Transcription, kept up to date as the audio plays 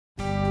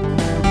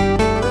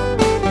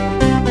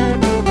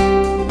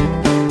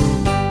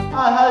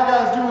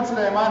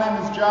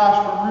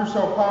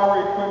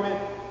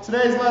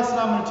today's lesson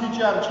I'm going to teach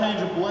you how to change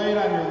a blade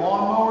on your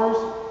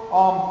lawnmowers.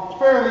 It's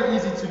fairly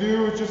easy to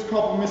do. It's just a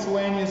couple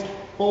miscellaneous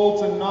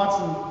bolts and nuts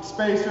and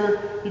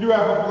spacer. You do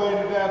have a blade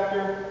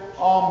adapter.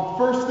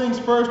 First things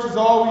first is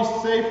always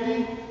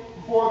safety.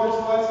 Before this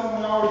lesson,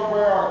 we always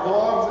wear our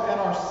gloves and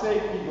our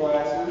safety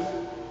glasses.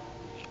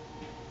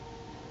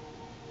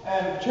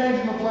 And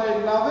changing the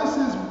blade. Now this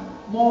is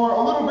a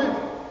little bit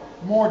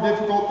more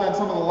difficult than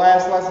some of the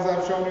last lessons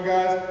I've shown you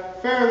guys.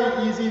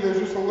 Fairly easy, there's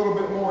just a little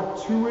bit more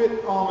to it,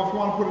 if you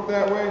want to put it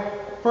that way.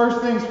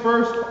 First things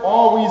first,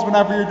 always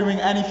whenever you're doing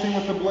anything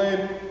with the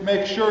blade,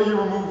 make sure you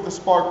remove the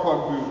spark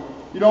plug boot.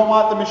 You don't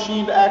want the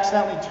machine to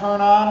accidentally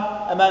turn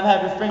on and then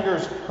have your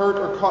fingers hurt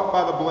or cut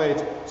by the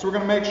blades. So we're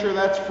going to make sure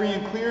that's free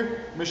and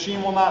clear. The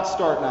machine will not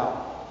start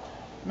now.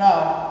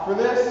 Now, for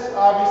this,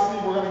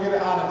 obviously, we're going to get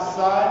it on its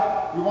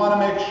side. We want to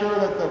make sure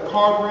that the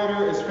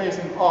carburetor is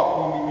facing up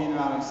when we meet it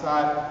on its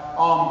side.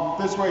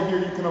 This way here,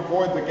 you can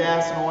avoid the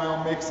gas and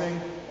oil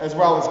mixing, as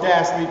well as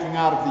gas leaking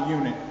out of the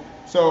unit.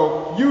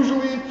 So,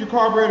 usually, your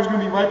carburetor is going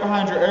to be right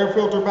behind your air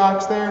filter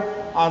box there.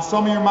 On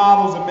some of your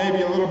models, it may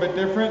be a little bit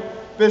different.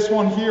 This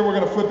one here, we're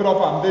going to flip it up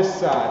on this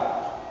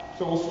side.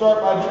 So we'll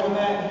start by doing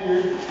that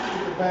here.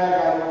 Get the bag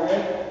out of the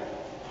way.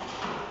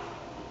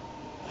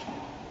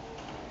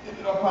 Get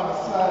it up on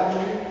the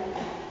side here.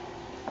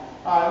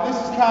 This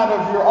is kind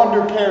of your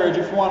undercarriage,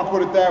 if you want to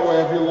put it that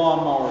way, of your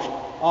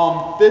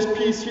lawnmower. This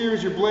piece here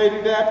is your blade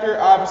adapter.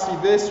 Obviously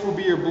this will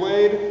be your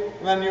blade.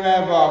 And then you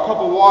have a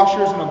couple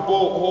washers and a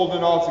bolt holding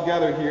it all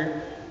together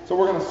here. So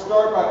we're going to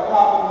start by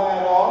popping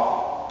that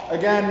off.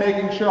 Again,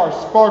 making sure our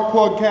spark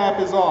plug cap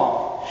is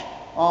off.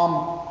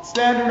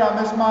 Standard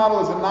on this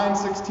model is a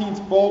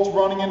 9/16 bolt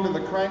running into the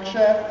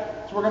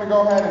crankshaft. So we're going to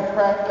go ahead and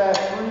crack that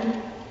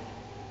free.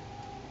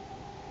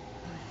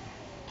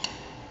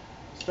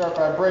 Start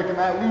by breaking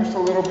that loose a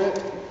little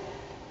bit.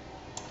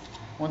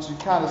 Once you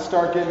kind of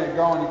start getting it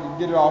going, you can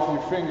get it off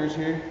your fingers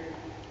here.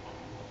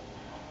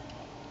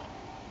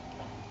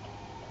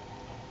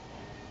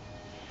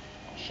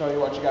 I'll show you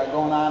what you got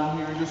going on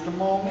here in just a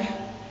moment.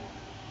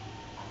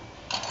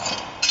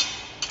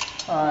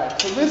 Alright,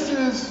 so this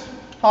is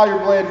how your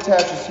blade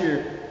attaches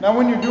here. Now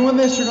when you're doing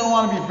this, you're going to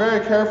want to be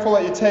very careful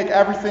that you take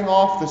everything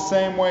off the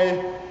same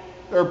way,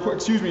 or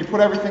put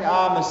everything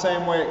on the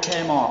same way it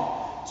came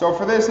off. So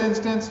for this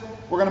instance,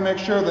 we're going to make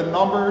sure the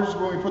numbers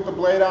when we put the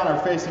blade on are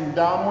facing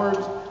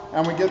downwards,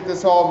 and we get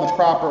this all in the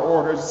proper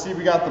order. As you see,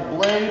 we got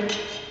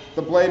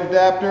the blade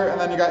adapter, and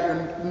then you got your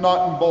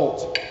nut and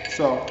bolt.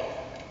 So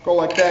go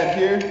like that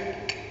here.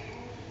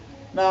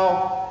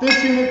 Now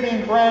this unit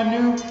being brand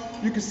new,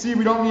 you can see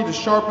we don't need to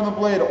sharpen the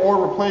blade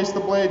or replace the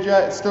blade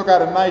yet. It's still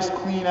got a nice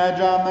clean edge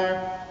on there.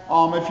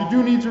 If you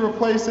do need to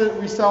replace it,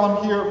 we sell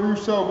them here at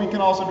Russo. We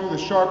can also do the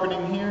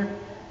sharpening here.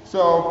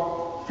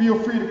 So feel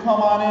free to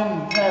come on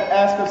in and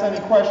ask us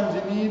any questions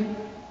you need.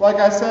 Like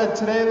I said,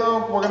 today though,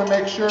 we're going to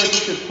make sure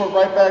this gets put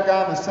right back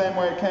on the same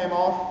way it came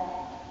off.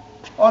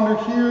 Under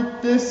here,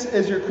 this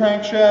is your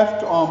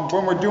crankshaft.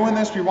 When we're doing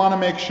this, we want to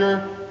make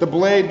sure the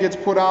blade gets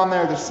put on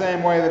there the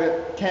same way that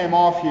it came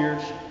off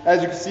here.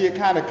 As you can see, it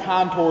kind of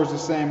contours the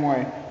same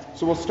way.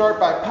 So we'll start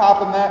by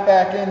popping that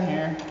back in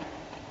here.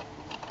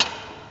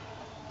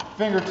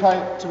 Finger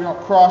tight so we don't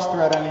cross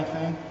thread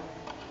anything.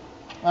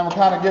 And we'll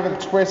kind of give it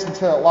a twist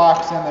until it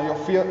locks in there.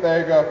 You'll feel it,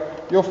 there you go.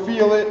 You'll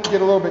feel it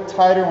get a little bit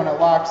tighter when it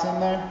locks in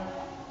there.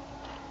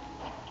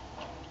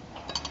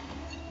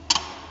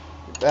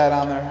 Get that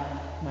on there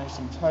nice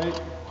and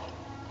tight.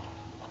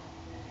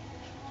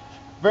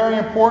 Very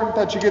important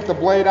that you get the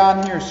blade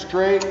on here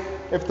straight.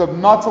 If the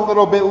nut's a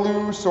little bit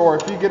loose or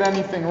if you get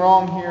anything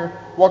wrong here,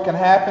 what can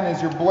happen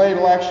is your blade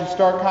will actually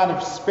start kind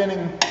of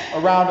spinning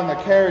around in the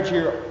carriage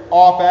here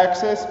off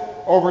axis,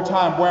 over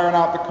time wearing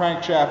out the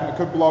crankshaft, and it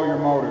could blow your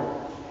motor.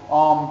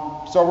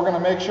 So we're going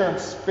to make sure and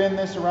spin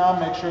this around,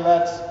 make sure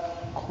that's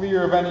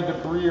clear of any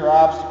debris or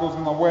obstacles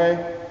in the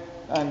way,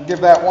 and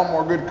give that one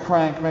more good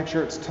crank, make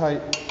sure it's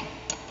tight.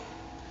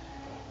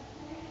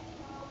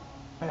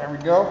 There we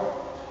go.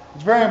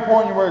 It's very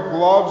important you wear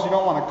gloves. You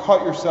don't want to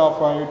cut yourself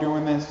while you're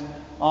doing this.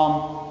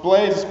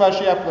 Blades,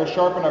 especially after they're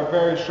sharpened, are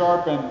very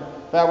sharp, and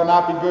that would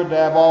not be good to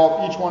have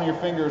each one of your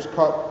fingers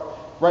cut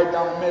right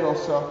down the middle.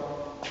 So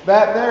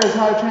that there is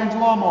how to change a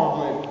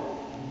lawnmower blade.